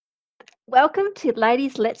Welcome to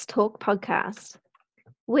Ladies Let's Talk podcast.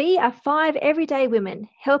 We are 5 everyday women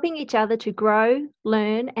helping each other to grow,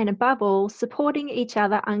 learn, and above all, supporting each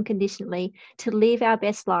other unconditionally to live our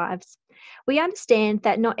best lives. We understand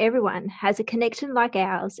that not everyone has a connection like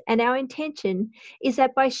ours, and our intention is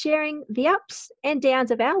that by sharing the ups and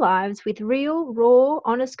downs of our lives with real, raw,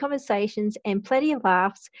 honest conversations and plenty of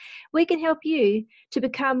laughs, we can help you to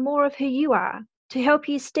become more of who you are, to help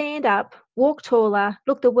you stand up, walk taller,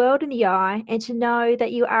 look the world in the eye, and to know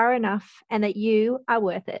that you are enough and that you are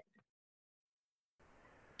worth it.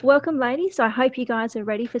 Welcome, ladies. I hope you guys are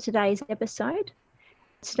ready for today's episode.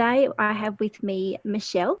 Today I have with me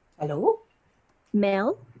Michelle. Hello.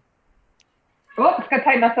 Mel. Oh, just going to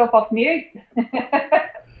take myself off mute.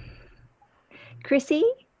 Chrissy.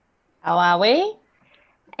 How are we?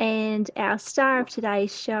 And our star of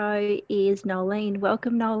today's show is Nolene.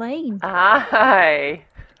 Welcome, Nolene. Hi.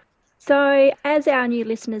 So, as our new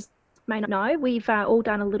listeners may not know, we've all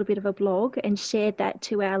done a little bit of a blog and shared that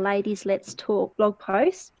to our Ladies Let's Talk blog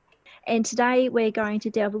post. And today we're going to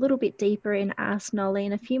delve a little bit deeper and ask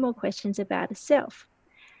Nolene a few more questions about herself.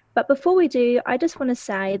 But before we do, I just want to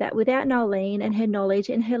say that without Nolene and her knowledge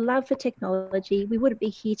and her love for technology, we wouldn't be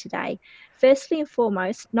here today. Firstly and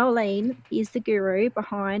foremost, Nolene is the guru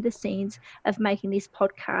behind the scenes of making this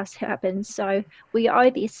podcast happen. So we owe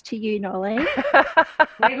this to you, Nolene.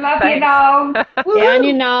 We love you, Noel. Down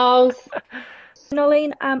your nose.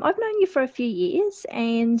 Nolene, I've known you for a few years,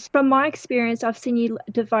 and from my experience, I've seen you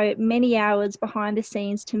devote many hours behind the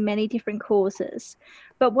scenes to many different causes.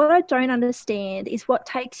 But what I don't understand is what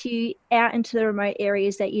takes you out into the remote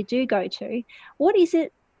areas that you do go to. What is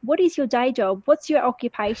it? What is your day job? What's your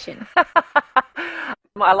occupation?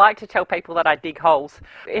 I like to tell people that I dig holes,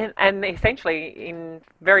 and essentially, in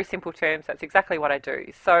very simple terms, that's exactly what I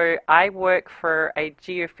do. So I work for a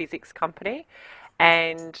geophysics company,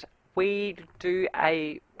 and we do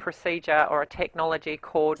a procedure or a technology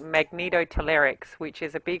called magnetotellurics, which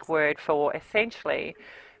is a big word for essentially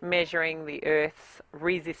measuring the Earth's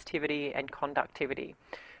resistivity and conductivity.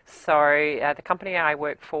 So the company I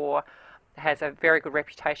work for has a very good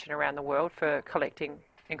reputation around the world for collecting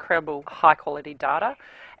incredible high quality data,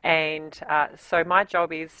 and so my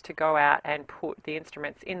job is to go out and put the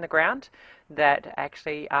instruments in the ground that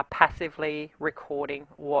actually are passively recording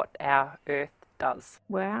what our Earth does.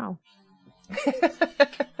 Wow.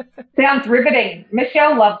 Sounds riveting.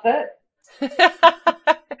 Michelle loves it.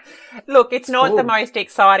 Look, it's not the most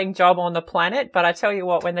exciting job on the planet, but I tell you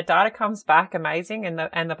what, when the data comes back amazing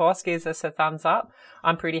and the boss gives us a thumbs up,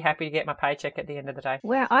 I'm pretty happy to get my paycheck at the end of the day.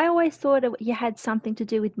 Wow, I always thought you had something to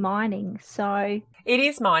do with mining. So it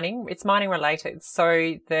is mining. It's mining related.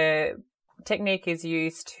 So the technique is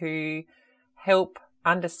used to help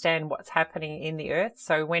understand what's happening in the Earth.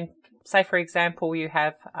 So when, say, for example, you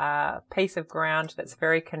have a piece of ground that's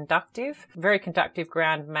very conductive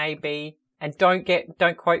ground may be, and don't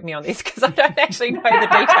quote me on this because I don't actually know the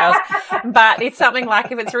details, but it's something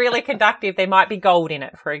like if it's really conductive, there might be gold in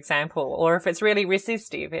it, for example, or if it's really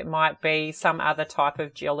resistive, it might be some other type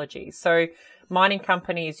of geology. So mining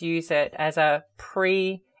companies use it as a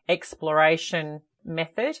pre-exploration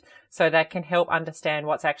method so they can help understand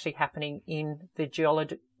what's actually happening in the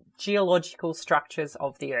geological structures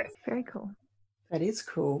of the Earth. Very cool. That is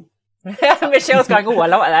cool. Michelle's going, oh, I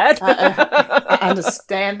like that. I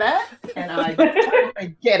understand that, and I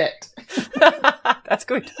totally get it. That's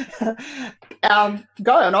good.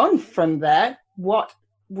 Going on from that, what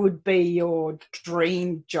would be your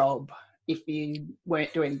dream job if you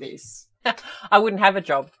weren't doing this? I wouldn't have a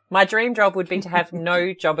job. My dream job would be to have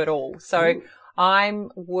no job at all. So I'm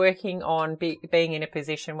working on being in a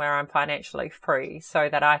position where I'm financially free so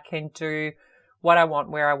that I can do what I want,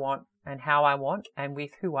 where I want, and how I want, and with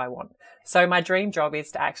who I want. So my dream job is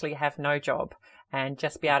to actually have no job and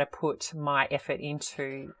just be able to put my effort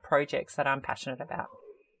into projects that I'm passionate about.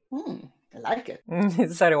 I like it.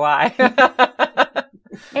 So do I.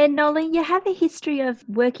 And Nolene, you have a history of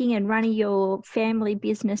working and running your family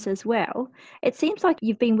business as well. It seems like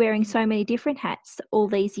you've been wearing so many different hats all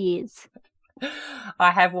these years.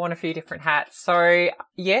 I have worn a few different hats. So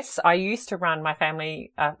yes, I used to run my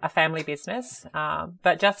family, a family business,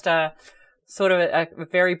 but just a sort of a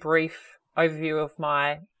very brief overview of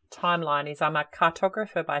my timeline is I'm a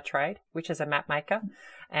cartographer by trade, which is a map maker.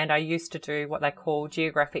 And I used to do what they call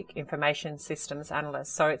geographic information systems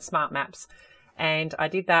analyst. So it's smart maps. And I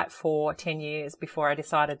did that for 10 years before I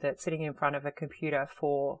decided that sitting in front of a computer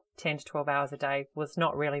for 10 to 12 hours a day was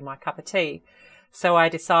not really my cup of tea. So I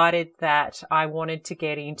decided that I wanted to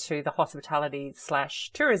get into the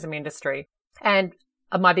hospitality/tourism industry. And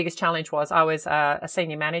my biggest challenge was I was a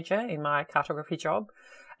senior manager in my cartography job.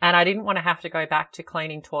 and I didn't want to have to go back to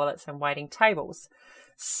cleaning toilets and waiting tables.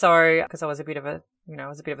 So, because I was a bit of a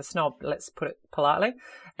snob, let's put it politely.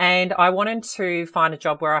 And I wanted to find a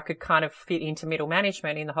job where I could kind of fit into middle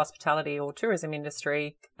management in the hospitality or tourism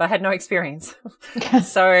industry, but I had no experience.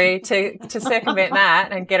 So to circumvent that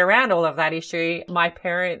and get around all of that issue, my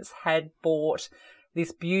parents had bought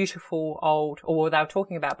this beautiful they were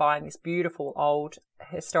talking about buying this beautiful old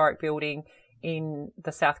historic building in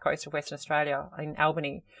the south coast of Western Australia in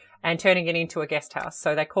Albany and turning it into a guest house.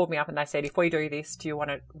 So they called me up and they said, if we do this, do you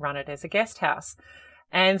want to run it as a guest house?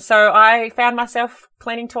 And so I found myself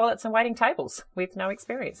cleaning toilets and waiting tables with no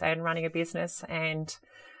experience and running a business and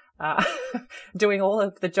doing all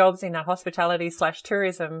of the jobs in the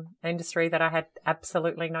hospitality/tourism industry that I had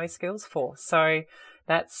absolutely no skills for. So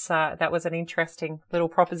that was an interesting little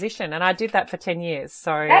proposition. And I did that for 10 years.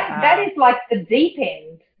 So that is like the deep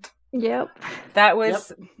end. Yep. That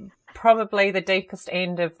was probably the deepest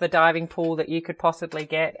end of the diving pool that you could possibly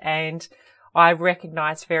get. And I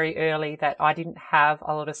recognised very early that I didn't have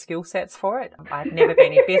a lot of skill sets for it. I'd never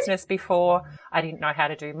been in business before. I didn't know how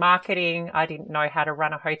to do marketing. I didn't know how to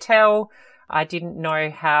run a hotel. I didn't know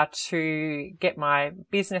how to get my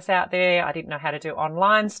business out there. I didn't know how to do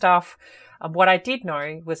online stuff. What I did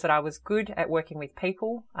know was that I was good at working with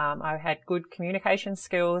people. I had good communication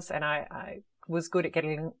skills, and I was good at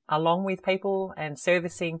getting along with people and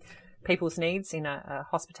servicing people's needs in a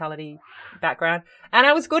hospitality background. And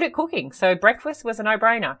I was good at cooking. So breakfast was a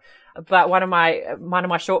no-brainer. But one of my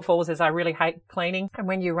shortfalls is I really hate cleaning. And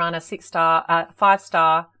when you run a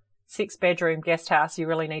 5-star, 6-bedroom guest house, you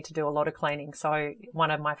really need to do a lot of cleaning. So one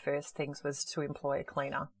of my first things was to employ a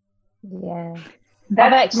cleaner. Yeah.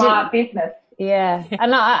 That's smart business. Yeah.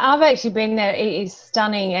 And I've actually been there. It is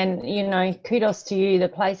stunning. And, you know, kudos to you. The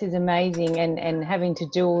place is amazing and having to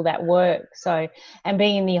do all that work. So, and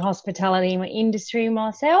being in the hospitality industry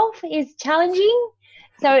myself is challenging.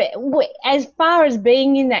 So as far as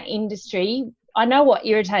being in that industry, I know what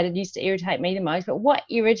used to irritate me the most, but what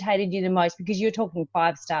irritated you the most? Because you're talking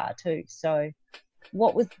 5-star too. So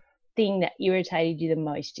what was thing that irritated you the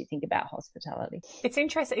most, do you think, about hospitality? It's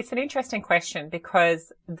interesting. It's an interesting question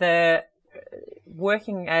because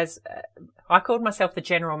working as I called myself the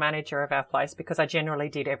general manager of our place because I generally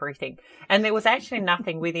did everything, and there was actually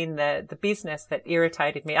nothing within the business that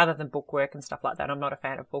irritated me other than bookwork and stuff like that. I'm not a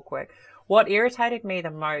fan of bookwork. What irritated me the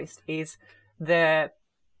most is the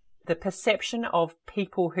perception of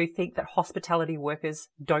people who think that hospitality workers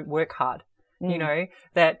don't work hard. You know,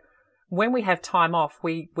 that when we have time off,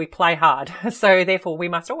 we play hard. So therefore we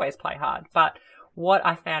must always play hard. But what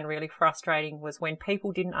I found really frustrating was when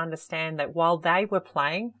people didn't understand that while they were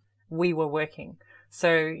playing, we were working.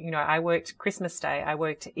 So, you know, I worked Christmas Day, I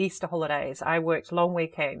worked Easter holidays, I worked long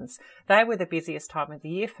weekends. They were the busiest time of the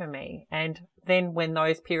year for me. And then when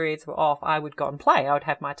those periods were off, I would go and play. I would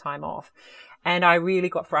have my time off. And I really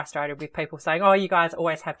got frustrated with people saying, oh, you guys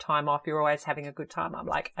always have time off. You're always having a good time. I'm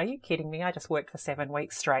like, are you kidding me? I just worked for 7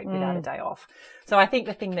 weeks straight without a day off. So I think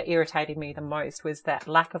the thing that irritated me the most was that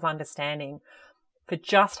lack of understanding for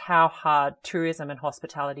just how hard tourism and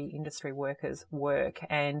hospitality industry workers work.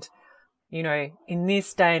 And, you know, in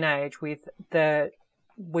this day and age with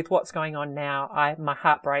what's going on now, my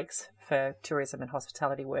heart breaks for tourism and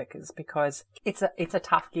hospitality workers because it's a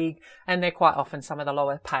tough gig and they're quite often some of the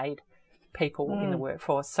lower paid people in the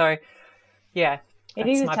workforce. So yeah, it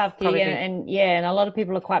is a tough gig, and a lot of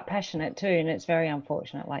people are quite passionate too, and it's very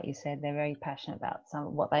unfortunate. Like you said, they're very passionate about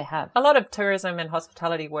what they have. A lot of tourism and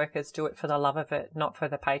hospitality workers do it for the love of it, not for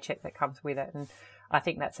the paycheck that comes with it, and I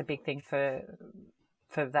think that's a big thing for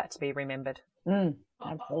that to be remembered.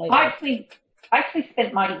 Absolutely. I actually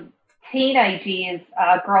spent my teenage years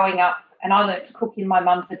growing up, and I learned to cook in my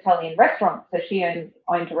mum's Italian restaurant. So she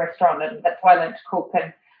owned a restaurant, and that's why I learned to cook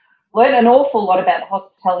and learned an awful lot about the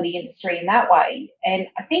hospitality industry in that way. And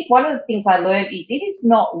I think one of the things I learned is it is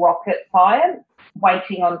not rocket science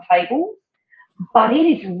waiting on tables, but it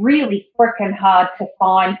is really freaking hard to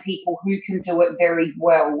find people who can do it very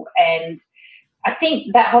well. And I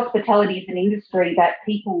think that hospitality is an industry that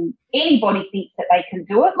anybody thinks that they can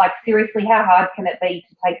do it. Like, seriously, how hard can it be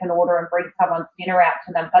to take an order and bring someone's dinner out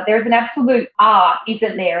to them? But there's an absolute art,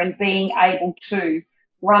 isn't there, in being able to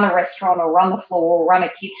run a restaurant or run the floor or run a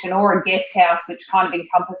kitchen or a guest house, which kind of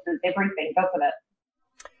encompasses everything, doesn't it?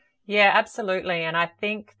 Yeah, absolutely. And I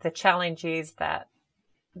think the challenge is that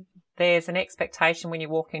there's an expectation when you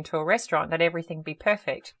walk into a restaurant that everything be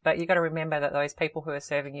perfect. But you've got to remember that those people who are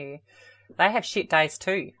serving you, they have shit days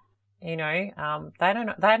too. You know, they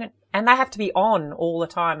don't, and they have to be on all the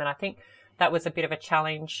time. And I think that was a bit of a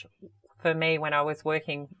challenge for me when I was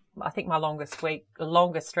working I think my the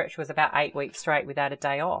longest stretch was about 8 weeks straight without a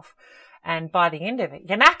day off. And by the end of it,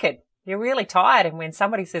 you're knackered. You're really tired. And when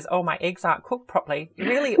somebody says, oh, my eggs aren't cooked properly,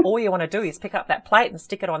 really all you want to do is pick up that plate and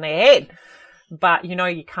stick it on their head. But, you know,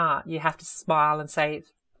 you can't. You have to smile and say,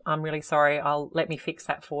 I'm really sorry. Let me fix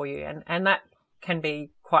that for you. And that can be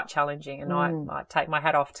quite challenging. And I take my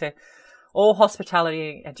hat off to all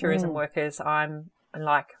hospitality and tourism workers. I'm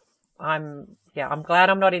glad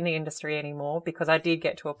I'm not in the industry anymore, because I did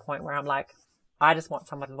get to a point where I'm like, I just want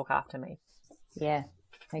someone to look after me. Yeah,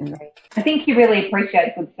 I agree. I think you really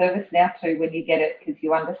appreciate good service now too when you get it, because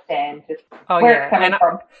you understand just where it's coming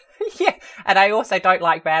from. Yeah, and I also don't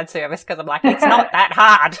like bad service, because I'm like, it's not that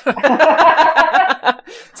hard.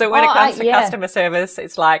 So when it comes to customer service,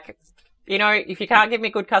 it's like, you know, if you can't give me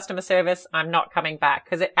good customer service, I'm not coming back,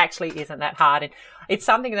 because it actually isn't that hard. And it's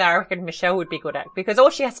something that I reckon Michelle would be good at, because all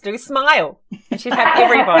she has to do is smile and she'd have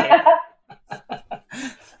everybody.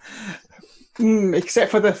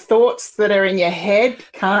 Except for the thoughts that are in your head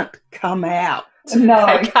can't come out. No.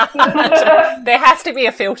 There has to be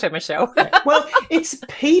a filter, Michelle. Well, it's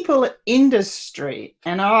people industry,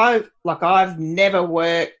 and I've never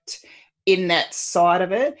worked in that side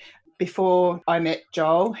of it. Before I met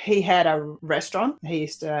Joel, he had a restaurant. He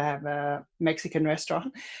used to have a Mexican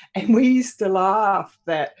restaurant, and we used to laugh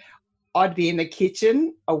that I'd be in the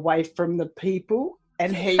kitchen away from the people,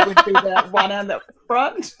 and he would be the one on the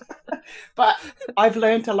front. But I've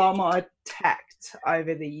learned a lot more tact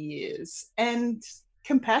over the years and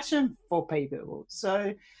compassion for people.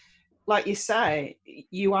 So, like you say,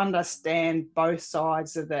 you understand both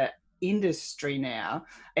sides of the industry now,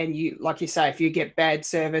 and you, like you say, if you get bad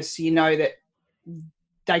service, you know that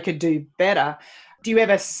they could do better. Do you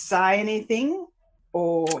ever say anything,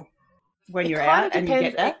 or when you're out and you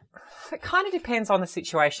get that? It kind of depends on the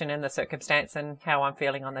situation and the circumstance and how I'm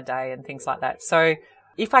feeling on the day and things like that. So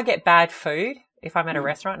if I get bad food, if I'm at a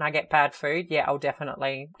restaurant and I get bad food, yeah, I'll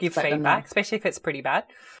definitely give feedback, especially if it's pretty bad.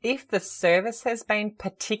 If the service has been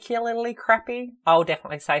particularly crappy, I'll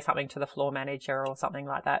definitely say something to the floor manager or something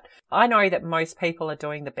like that. I know that most people are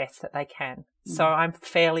doing the best that they can, so I'm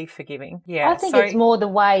fairly forgiving. Yeah, I think it's more the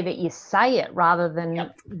way that you say it rather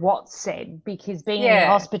than what's said, because being in the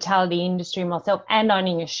hospitality industry myself and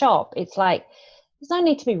owning a shop, it's like, there's no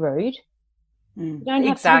need to be rude. You don't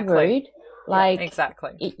have to be rude. Like,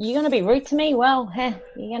 exactly. You're going to be rude to me? Well, you're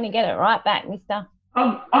going to get it right back, mister.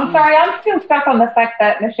 I'm sorry, I'm still stuck on the fact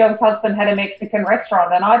that Michelle's husband had a Mexican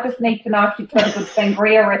restaurant, and I just need to know if she's got a good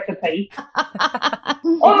sangria recipe.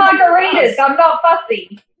 Or margaritas. I'm not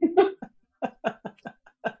fussy.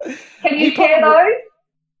 Can you share those?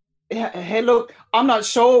 Yeah, hey, look, I'm not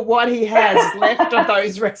sure what he has left of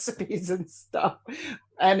those recipes and stuff.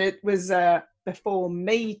 And it was before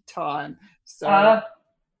me time. So,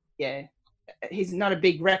 yeah. He's not a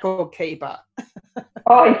big record keeper.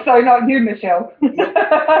 Oh, he's so not you, Michelle.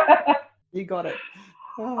 You got it.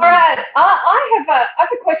 Oh. All right. I have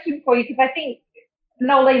a question for you, because I think,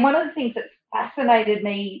 Nolene, one of the things that fascinated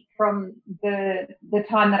me from the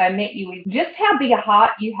time that I met you is just how big a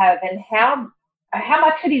heart you have, and how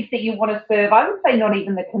much it is that you want to serve. I would say not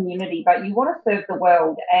even the community, but you want to serve the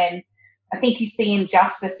world. And I think you see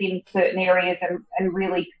injustice in certain areas and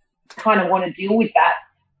really kind of want to deal with that.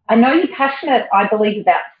 I know you're passionate, I believe,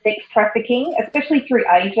 about sex trafficking, especially through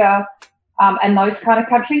Asia and those kind of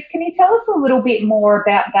countries. Can you tell us a little bit more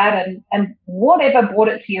about that and whatever brought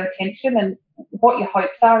it to your attention and what your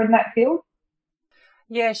hopes are in that field?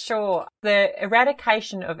 Yeah, sure. The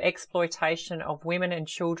eradication of exploitation of women and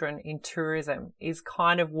children in tourism is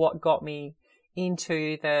kind of what got me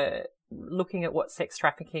into the looking at what sex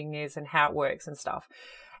trafficking is and how it works and stuff.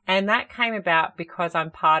 And that came about because I'm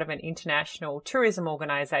part of an international tourism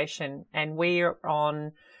organisation, and we're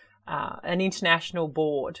on an international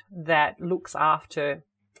board that looks after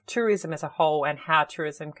tourism as a whole and how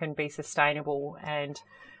tourism can be sustainable, and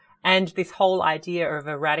this whole idea of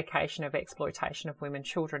eradication of exploitation of women and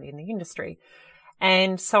children in the industry.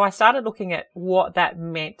 And so I started looking at what that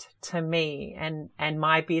meant to me and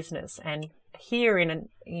my business. And here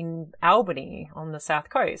in Albany on the South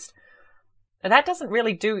Coast, that doesn't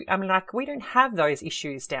really we don't have those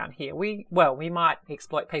issues down here. We might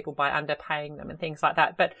exploit people by underpaying them and things like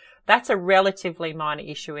that, but that's a relatively minor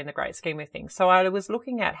issue in the great scheme of things. So I was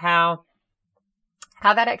looking at how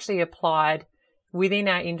that actually applied within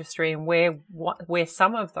our industry and where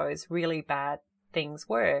some of those really bad things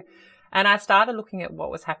were. And I started looking at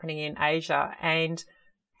what was happening in Asia, and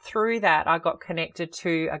through that I got connected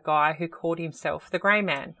to a guy who called himself the Grey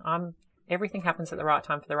Man. Everything happens at the right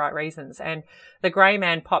time for the right reasons. And the Grey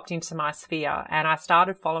Man popped into my sphere, and I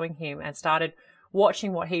started following him and started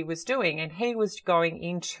watching what he was doing, and he was going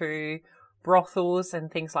into brothels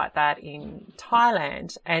and things like that in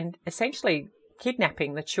Thailand and essentially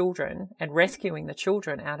kidnapping the children and rescuing the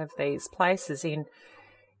children out of these places in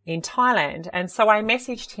Thailand. And so I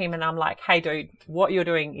messaged him and I'm like, hey dude, what you're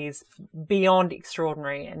doing is beyond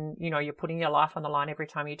extraordinary, and you know, you're putting your life on the line every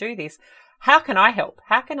time you do this. How can I help?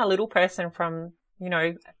 How can a little person from, you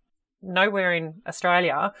know, nowhere in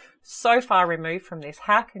Australia, so far removed from this,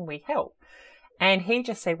 how can we help? And he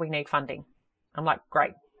just said, we need funding. I'm like,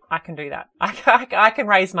 great, I can do that. I can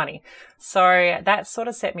raise money. So that sort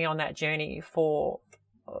of set me on that journey for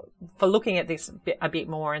looking at this a bit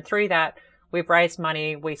more. And through that, we've raised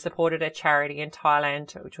money. We supported a charity in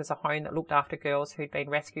Thailand, which was a home that looked after girls who'd been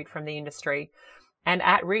rescued from the industry and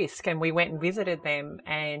at risk. And we went and visited them,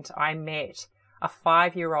 and I met a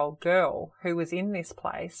 5-year-old girl who was in this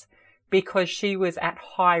place because she was at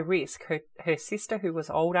high risk. Her sister, who was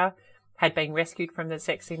older, had been rescued from the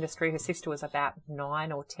sex industry. Her sister was about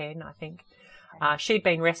 9 or 10, I think. She'd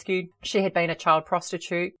been rescued. She had been a child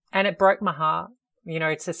prostitute, and it broke my heart, you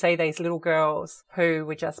know, to see these little girls who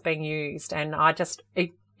were just being used. And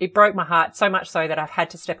it broke my heart so much so that I've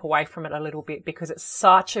had to step away from it a little bit because it's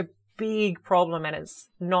such a big problem, and it's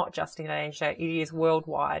not just in Asia. It is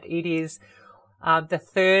worldwide. It is the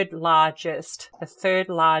third largest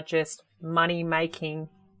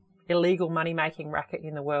illegal money-making racket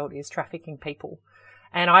in the world is trafficking people.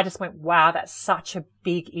 And I just went, wow, that's such a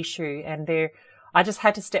big issue. And I just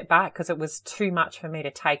had to step back because it was too much for me to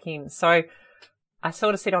take in. So I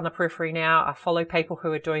sort of sit on the periphery now. I follow people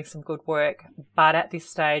who are doing some good work. But at this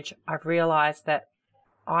stage, I've realised that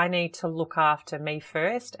I need to look after me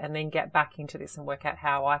first and then get back into this and work out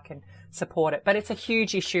how I can support it. But it's a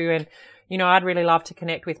huge issue, and, you know, I'd really love to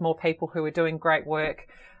connect with more people who are doing great work.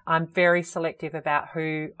 I'm very selective about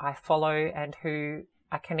who I follow and who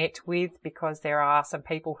I connect with, because there are some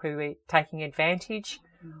people who are taking advantage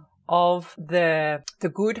of the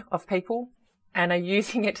good of people and are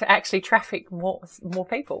using it to actually traffic more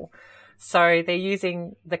people. So they're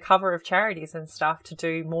using the cover of charities and stuff to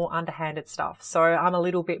do more underhanded stuff. So I'm a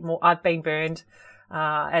little bit more, I've been burned,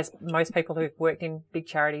 as most people who've worked in big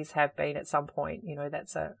charities have been at some point. You know,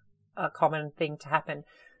 that's a common thing to happen.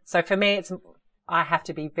 So for me, I have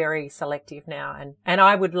to be very selective now. And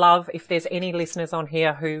I would love, if there's any listeners on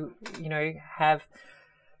here who, you know, have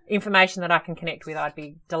information that I can connect with, I'd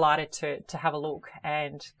be delighted to have a look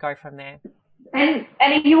and go from there. And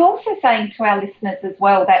are you also saying to our listeners as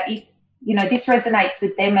well that if, you know, this resonates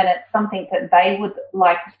with them and it's something that they would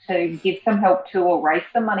like to give some help to or raise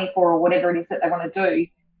some money for or whatever it is that they want to do,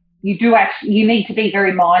 you need to be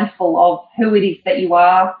very mindful of who it is that you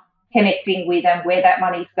are connecting with and where that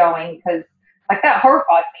money's going, because like that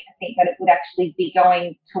horrifies me to think that it would actually be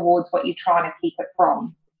going towards what you're trying to keep it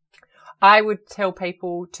from. I would tell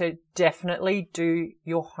people to definitely do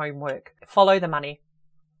your homework. Follow the money.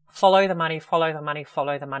 Follow the money, follow the money,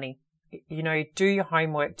 follow the money. You know, do your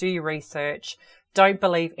homework, do your research. Don't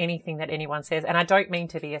believe anything that anyone says. And I don't mean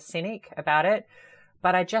to be a cynic about it,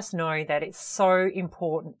 but I just know that it's so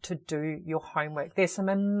important to do your homework. There's some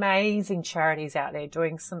amazing charities out there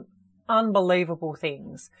doing some unbelievable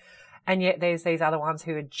things. And yet there's these other ones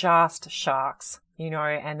who are just sharks, you know,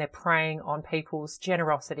 and they're preying on people's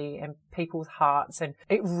generosity and people's hearts. And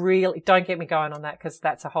it really, don't get me going on that, because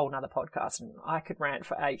that's a whole nother podcast and I could rant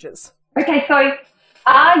for ages. Okay, so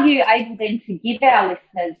are you able then to give our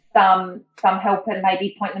listeners some help and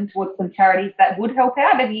maybe point them towards some charities that would help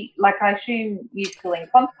out? Have you, like, I assume you're still in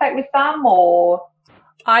contact with some, or?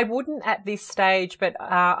 I wouldn't at this stage, but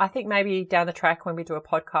I think maybe down the track when we do a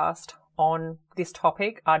podcast on this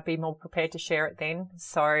topic, I'd be more prepared to share it then.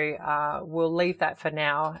 So we'll leave that for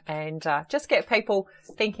now and just get people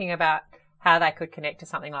thinking about how they could connect to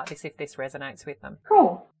something like this if this resonates with them.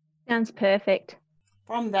 Cool. Sounds perfect.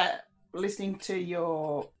 From that, listening to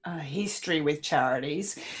your history with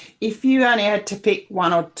charities, if you only had to pick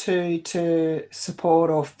one or two to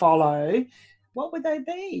support or follow, what would they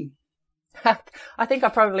be? I think I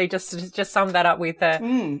probably just summed that up with,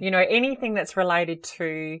 you know, anything that's related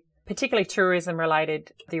to, particularly tourism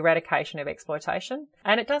related, the eradication of exploitation.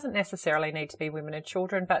 And it doesn't necessarily need to be women and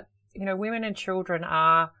children, but, you know, women and children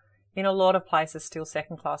are in a lot of places still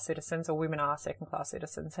second-class citizens, or women are second-class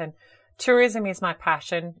citizens. And tourism is my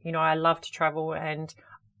passion. You know, I love to travel and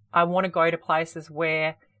I want to go to places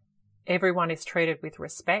where everyone is treated with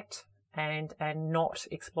respect and not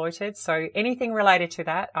exploited. So anything related to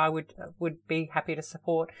that, I would be happy to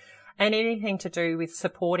support. And anything to do with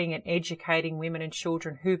supporting and educating women and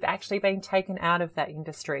children who've actually been taken out of that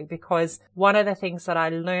industry. Because one of the things that I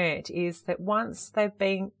learnt is that once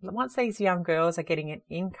these young girls are getting an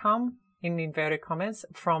income in inverted commas,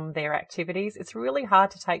 from their activities, it's really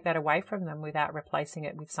hard to take that away from them without replacing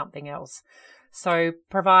it with something else. So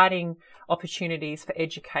providing opportunities for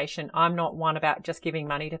education. I'm not one about just giving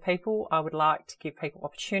money to people. I would like to give people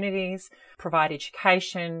opportunities, provide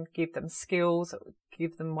education, give them skills,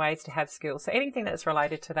 give them ways to have skills. So anything that's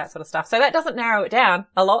related to that sort of stuff. So that doesn't narrow it down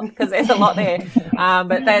a lot because there's a lot there.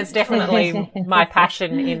 But there's definitely my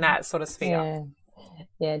passion in that sort of sphere.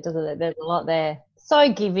 Yeah, it does. There's a lot there.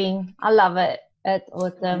 So giving. I love it. It's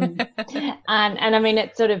awesome. and I mean,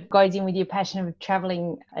 it sort of goes in with your passion of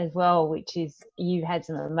traveling as well, which is you've had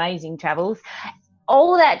some amazing travels.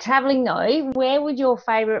 All that traveling though, where would your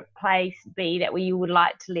favourite place be that you would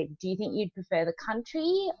like to live? Do you think you'd prefer the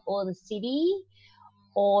country or the city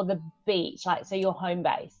or the beach, like so your home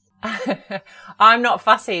base? I'm not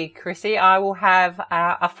fussy, Chrissy. I will have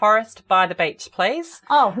a forest by the beach, please.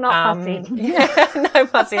 Oh, not fussy. No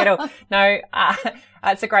fussy at all. No,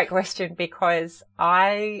 it's a great question because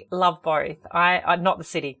I love both. I'm not the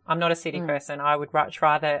city. I'm not a city person. I would much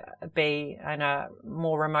rather be in a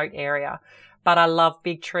more remote area. But I love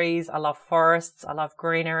big trees. I love forests. I love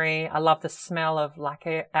greenery. I love the smell of like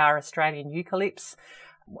our Australian eucalypts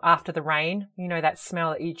after the rain. You know, that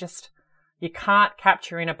smell that you can't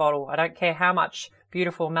capture in a bottle. I don't care how much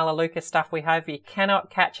beautiful Melaleuca stuff we have. You cannot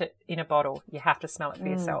catch it in a bottle. You have to smell it for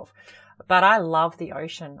yourself. But I love the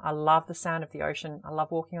ocean. I love the sound of the ocean. I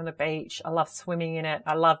love walking on the beach. I love swimming in it.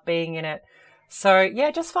 I love being in it. So, yeah,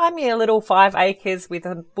 just find me a little 5 acres with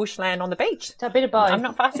a bushland on the beach. So a bit of both. I'm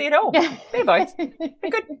not fussy at all. A bit of both. Be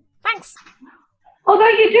good. Thanks. Although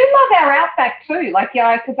you do love our outback too. Like,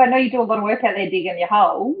 yeah, because I know you do a lot of work out there digging your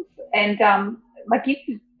holes. And, like,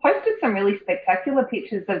 you posted some really spectacular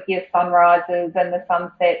pictures of your sunrises and the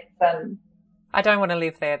sunsets. And I don't want to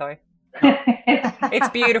live there, though. It's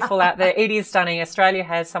beautiful out there. It is stunning. Australia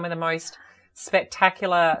has some of the most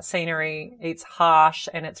spectacular scenery. It's harsh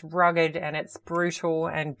and it's rugged and it's brutal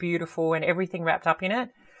and beautiful and everything wrapped up in it.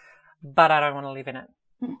 But I don't want to live in it.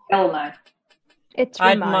 Hell no.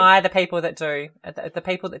 I admire the people that do. The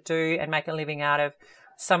people that do and make a living out of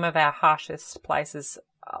some of our harshest places.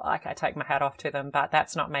 Like, I take my hat off to them, but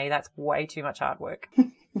that's not me. That's way too much hard work.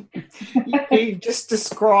 You just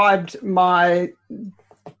described my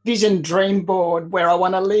vision dream board where I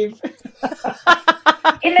want to live.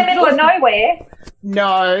 In the middle of nowhere?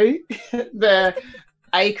 No, the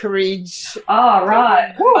acreage. Oh,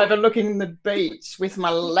 right. Overlooking the beach with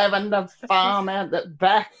my lavender farm out the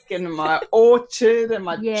back and my orchard and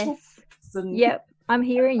my chooks. And... Yep, I'm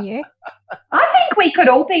hearing you. I think we could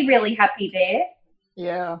all be really happy there.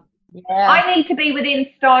 Yeah. I need to be within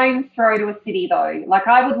stone's throw to a city though. Like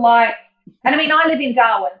I would like, and I mean I live in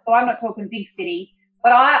Darwin, so I'm not talking big city,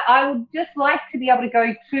 but I would just like to be able to go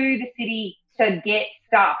to the city to get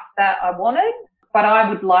stuff that I wanted, but I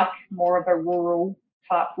would like more of a rural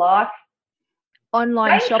type life.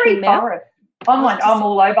 Online shopping now. Online, I'm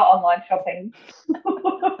all over online shopping.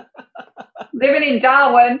 Living in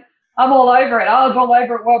Darwin, I'm all over it. I was all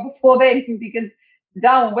over it well before then because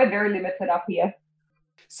Darwin, we're very limited up here.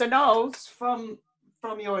 So, Knowles, from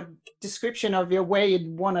your description of where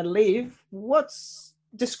you'd want to live,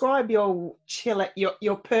 describe your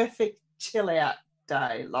your perfect chill out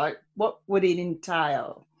day? Like, what would it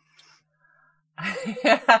entail?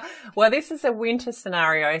 Well, this is a winter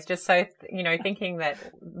scenario. It's just so, thinking that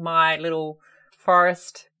my little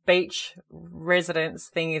forest beach residence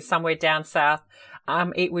thing is somewhere down south.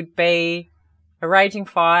 It would be a raging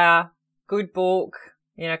fire, good book,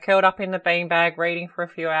 curled up in the beanbag, reading for a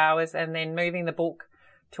few hours, and then moving the book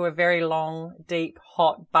to a very long, deep,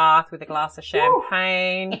 hot bath with a glass of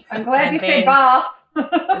champagne. Ooh, I'm glad you said bath.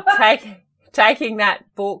 taking that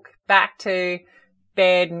book back to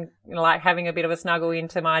bed and having a bit of a snuggle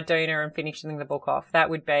into my doona and finishing the book off. That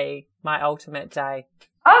would be my ultimate day.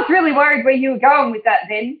 I was really worried where you were going with that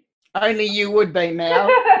then. Only you would be, Mel.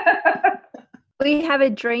 We have a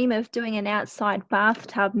dream of doing an outside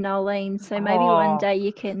bathtub, Nolene, so maybe one day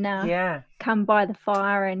you can come by the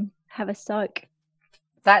fire and have a soak.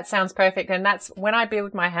 That sounds perfect. And that's when I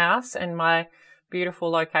build my house and my beautiful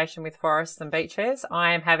location with forests and beaches,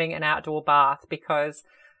 I am having an outdoor bath because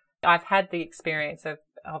I've had the experience of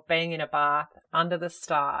being in a bath under the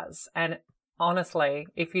stars. And honestly,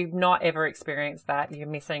 if you've not ever experienced that, you're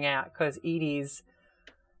missing out because it is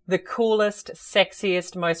the coolest,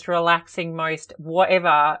 sexiest, most relaxing, most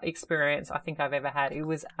whatever experience I think I've ever had. It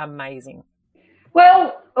was amazing.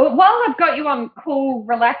 Well, while I've got you on cool,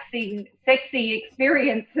 relaxing, sexy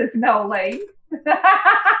experiences, Nolene,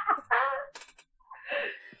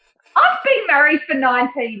 I've been married for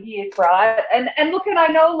 19 years, right? And look, and I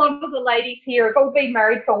know a lot of the ladies here have all been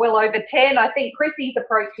married for well over 10. I think Chrissy's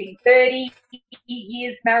approaching 30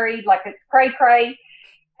 years married, like it's cray-cray.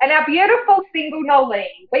 And our beautiful single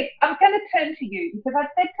Nolene, I'm going to turn to you because I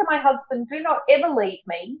said to my husband, do not ever leave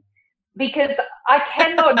me because I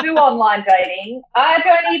cannot do online dating. I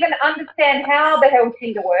don't even understand how the hell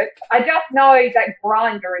Tinder works. I just know that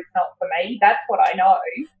Grindr is not for me. That's what I know.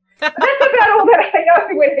 But that's about all that I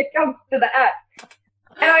know when it comes to the app.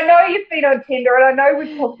 And I know you've been on Tinder and I know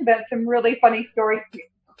we've talked about some really funny stories.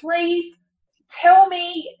 Please tell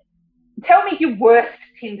me your worst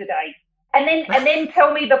Tinder date. And then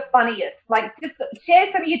tell me the funniest. Like, just share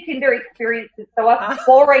some of your Tinder experiences so us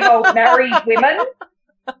boring old married women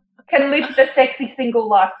can live the sexy single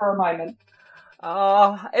life for a moment.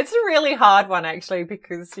 Oh, it's a really hard one, actually,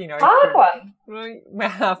 because, you know. Hard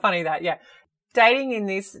one? Funny that, yeah. Dating in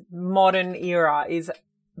this modern era is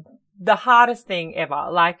the hardest thing ever.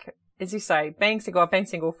 Like, as you say, being single, I've been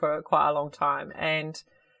single for quite a long time, and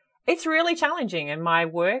it's really challenging, and my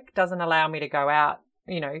work doesn't allow me to go out,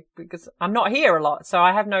 you know, because I'm not here a lot, so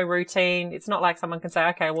I have no routine. It's not like someone can say,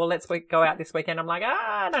 okay, well, let's go out this weekend. I'm like,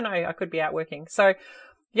 I don't know, I could be out working. So,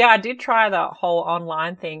 yeah, I did try the whole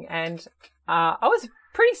online thing, and I was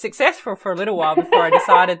pretty successful for a little while before I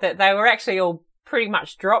decided that they were actually all pretty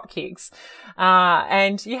much drop kicks.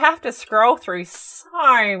 And you have to scroll through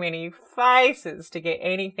so many faces to get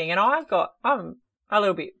anything. And I'm a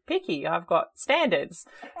little bit picky. I've got standards.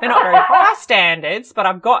 They're not very high standards, but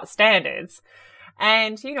I've got standards.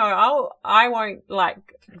 And, you know, I won't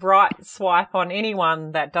like right swipe on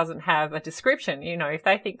anyone that doesn't have a description. You know, if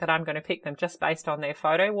they think that I'm going to pick them just based on their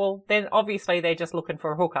photo, well, then obviously they're just looking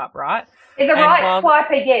for a hookup, right? Is a right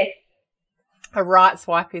swipe a yes? A right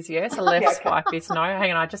swipe is yes, a left swipe is no.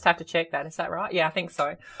 Hang on, I just have to check that. Is that right? Yeah, I think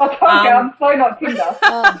so. Okay, I'm so not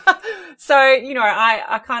Tinder. So, you know,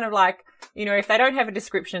 I kind of like, you know, if they don't have a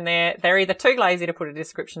description there, they're either too lazy to put a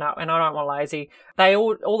description up, and I don't want lazy.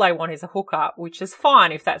 All they want is a hookup, which is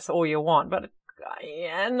fine if that's all you want. But,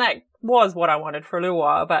 and that was what I wanted for a little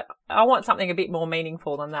while, but I want something a bit more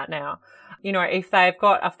meaningful than that now. You know, if they've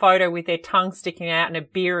got a photo with their tongue sticking out and a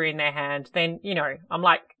beer in their hand, then, you know, I'm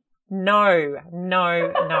like, no.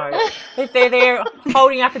 If they're there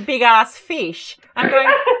holding up a big ass fish, I'm going,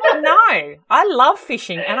 no. I love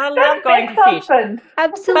fishing and I love going to fish.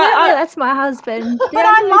 Absolutely, that's my husband. But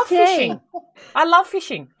I love fishing. I love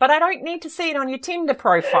fishing, but I don't need to see it on your Tinder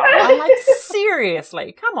profile. I'm like,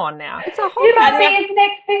 seriously, come on now. It's a you might be his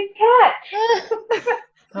next big catch.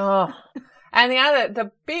 Oh, and the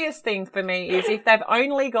biggest thing for me is if they've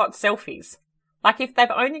only got selfies. Like if they've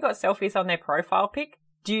only got selfies on their profile pic,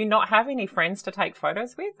 do you not have any friends to take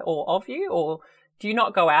photos with or of you? Or do you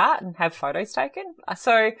not go out and have photos taken?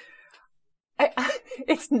 So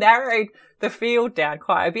it's narrowed the field down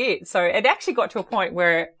quite a bit. So it actually got to a point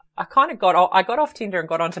where I kind of got off Tinder and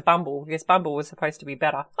got onto Bumble because Bumble was supposed to be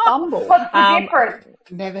better. Bumble? What's the difference?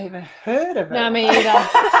 Never even heard of it. No, me either.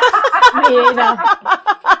 Me either.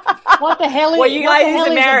 What the hell is Well, you ladies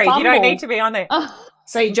are married. You don't need to be on there.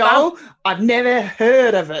 See, Joel, I've never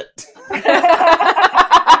heard of it.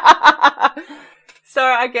 So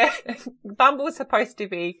I guess Bumble was supposed to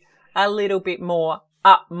be a little bit more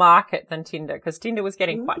upmarket than Tinder because Tinder was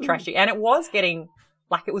getting quite trashy, and it was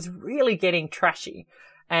really getting trashy,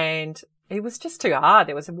 and it was just too hard.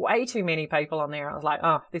 There was way too many people on there. I was like,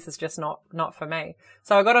 oh, this is just not for me.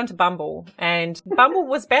 So I got onto Bumble, and Bumble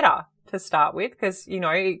was better to start with because, you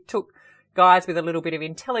know, it took guys with a little bit of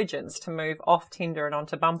intelligence to move off Tinder and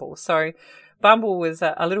onto Bumble. So Bumble was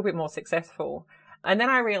a little bit more successful. And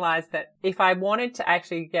then I realized that if I wanted to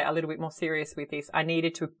actually get a little bit more serious with this, I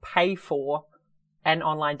needed to pay for an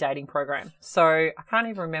online dating program. So I can't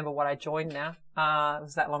even remember what I joined now. It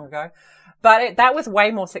was that long ago. But that was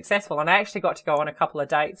way more successful. And I actually got to go on a couple of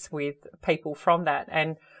dates with people from that.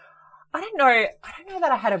 And I don't know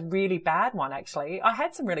that I had a really bad one, actually. I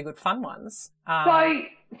had some really good fun ones. So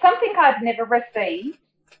something I've never received,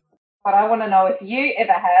 but I want to know if you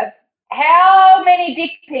ever have, how many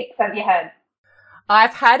dick pics have you had?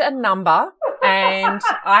 I've had a number, and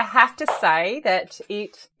I have to say that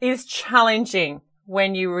it is challenging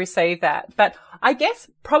when you receive that. But I guess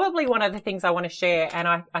probably one of the things I want to share, and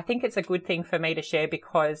I think it's a good thing for me to share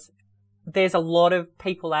because there's a lot of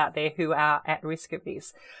people out there who are at risk of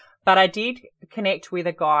this. But I did connect with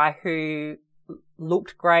a guy who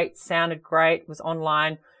looked great, sounded great, was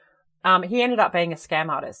online. He ended up being a scam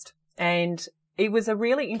artist, and it was a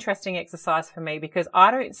really interesting exercise for me because I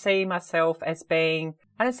don't see myself as being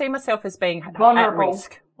vulnerable. At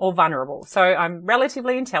risk or vulnerable. So I'm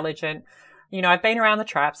relatively intelligent. You know, I've been around the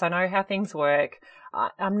traps. I know how things work.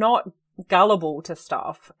 I'm not gullible to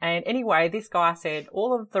stuff. And anyway, this guy said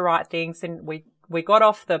all of the right things, and we got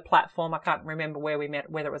off the platform. I can't remember where we met,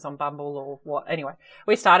 whether it was on Bumble or what. Anyway,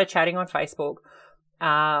 we started chatting on Facebook.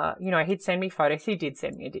 He'd send me photos. He did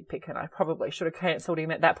send me a dick pic, and I probably should have cancelled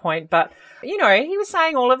him at that point. But, he was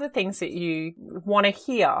saying all of the things that you want to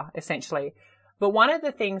hear, essentially. But one of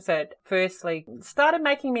the things that firstly started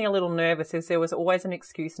making me a little nervous is there was always an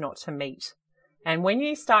excuse not to meet. And when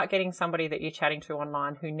you start getting somebody that you're chatting to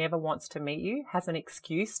online who never wants to meet you, has an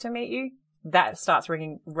excuse to meet you, that starts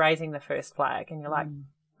raising the first flag. And you're like,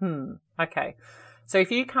 okay. So if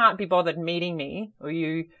you can't be bothered meeting me, or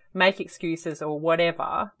you make excuses or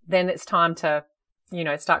whatever, then it's time to,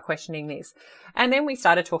 start questioning this. And then we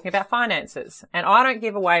started talking about finances. And I don't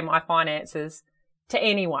give away my finances to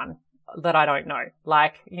anyone that I don't know.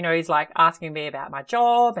 Like, he's like asking me about my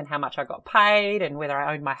job and how much I got paid and whether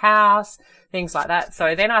I owned my house, things like that.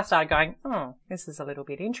 So then I started going, this is a little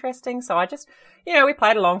bit interesting. So I just, we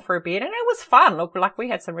played along for a bit, and it was fun. Look, like we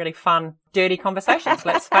had some really fun, dirty conversations.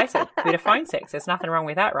 Let's face it, a bit of phone sex. There's nothing wrong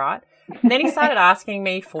with that, right? And then he started asking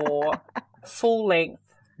me for full length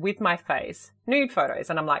with my face, nude photos.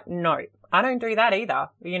 And I'm like, no, I don't do that either.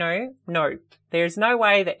 No. There's no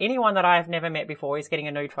way that anyone that I've never met before is getting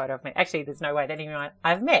a nude photo of me. Actually, there's no way that anyone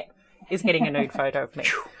I've met is getting a nude photo of me.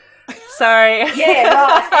 So yeah,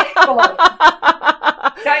 right. Excellent.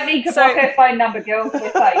 Don't need to block her phone number, girls.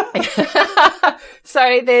 We're safe.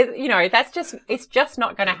 So there's, it's just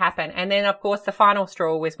not going to happen. And then of course the final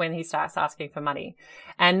straw was when he starts asking for money,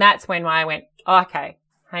 and that's when I went, okay,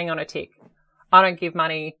 hang on a tick. I don't give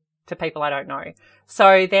money to people I don't know.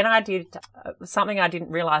 So then I did something I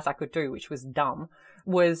didn't realize I could do, which was dumb,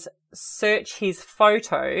 was search his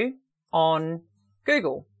photo on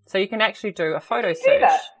Google. So you can actually do a photo search.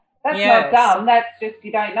 That's not dumb. That's just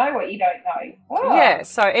you don't know what you don't know. Oh. Yeah.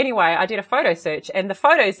 So anyway, I did a photo search, and the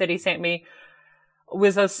photos that he sent me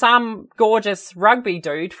was of some gorgeous rugby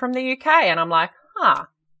dude from the UK. And I'm like,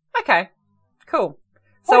 okay, cool.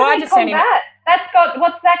 So What I do they just call sent him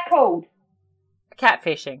what's that called?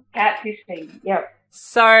 catfishing. Catfishing. Yep.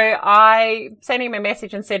 So I sent him a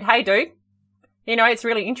message and said, hey, dude, it's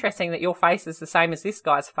really interesting that your face is the same as this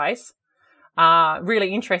guy's face.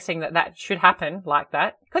 Really interesting that should happen like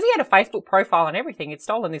that. Because he had a Facebook profile and everything. He'd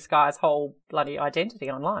stolen this guy's whole bloody identity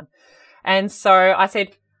online. And so I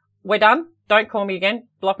said, we're done. Don't call me again.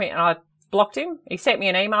 Block me. And I blocked him. He sent me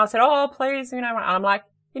an email. I said, please, and I'm like,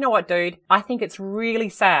 you know what, dude? I think it's really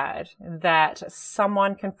sad that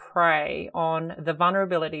someone can prey on the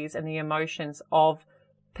vulnerabilities and the emotions of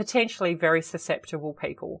potentially very susceptible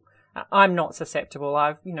people. I'm not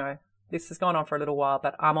susceptible. This has gone on for a little while,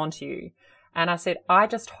 but I'm on to you. And I said, I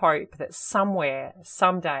just hope that somewhere,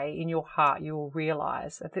 someday in your heart, you will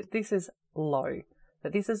realize that this is low,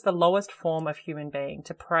 that this is the lowest form of human being,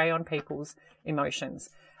 to prey on people's emotions.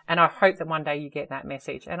 And I hope that one day you get that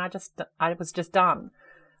message. And I was just done.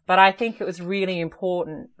 But I think it was really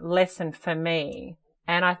important lesson for me.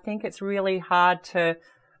 And I think it's really hard for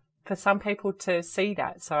some people to see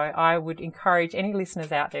that. So I would encourage any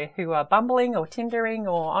listeners out there who are bumbling or Tindering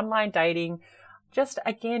or online dating, just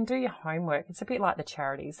again, do your homework. It's a bit like the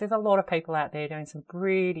charities. There's a lot of people out there doing some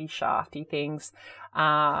pretty shafty things.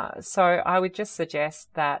 So I would just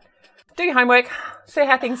suggest that do your homework, see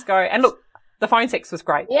how things go. And look, the phone sex was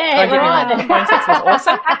great. Yeah, right. The phone sex was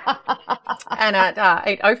awesome. And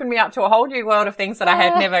it opened me up to a whole new world of things that I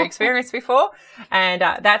had never experienced before. And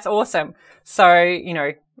that's awesome. So,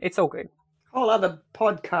 it's all good. Whole other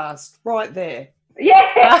podcast right there.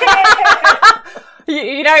 Yeah.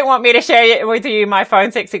 You don't want me to share with you my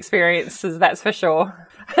phone sex experiences, that's for sure.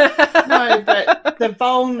 No, but the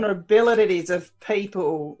vulnerabilities of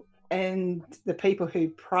people and the people who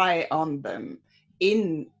prey on them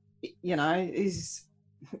is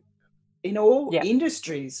in all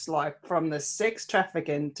industries, like from the sex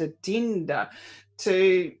trafficking to Tinder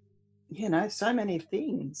to, so many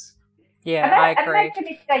things. Yeah, I agree. Imagine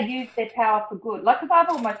if they use their power for good. Like, because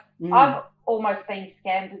I've almost been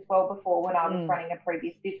scammed as well before when I was running a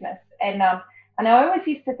previous business. And I always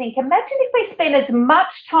used to think, imagine if we spent as much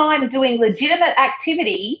time doing legitimate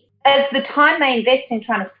activity as the time they invest in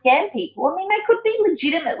trying to scam people. I mean, they could be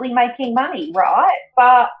legitimately making money, right?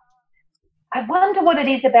 But I wonder what it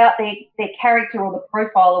is about their character or the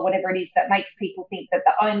profile or whatever it is that makes people think that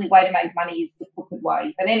the only way to make money is the crooked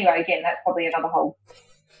way. But anyway, again, that's probably another whole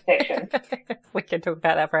section. We can talk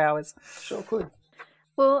about that for hours. Sure could.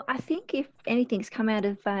 Well, I think if anything's come out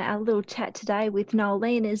of our little chat today with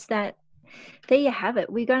Nolene is that there you have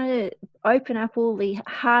it. We're going to open up all the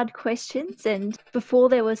hard questions. And before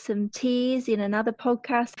there was some tears in another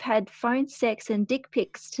podcast, had phone sex and dick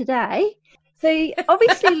pics today. So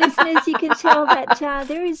obviously, listeners, you can tell that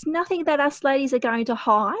there is nothing that us ladies are going to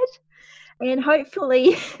hide. And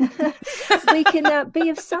hopefully we can be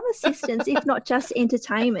of some assistance, if not just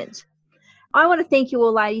entertainment. I want to thank you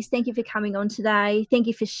all, ladies. Thank you for coming on today. Thank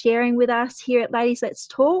you for sharing with us here at Ladies Let's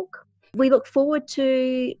Talk. We look forward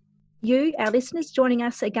to you, our listeners, joining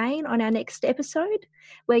us again on our next episode,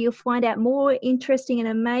 where you'll find out more interesting and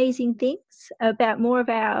amazing things about more of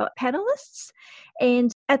our panelists.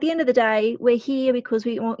 And at the end of the day, we're here because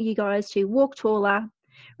we want you guys to walk taller,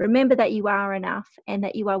 remember that you are enough and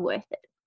that you are worth it.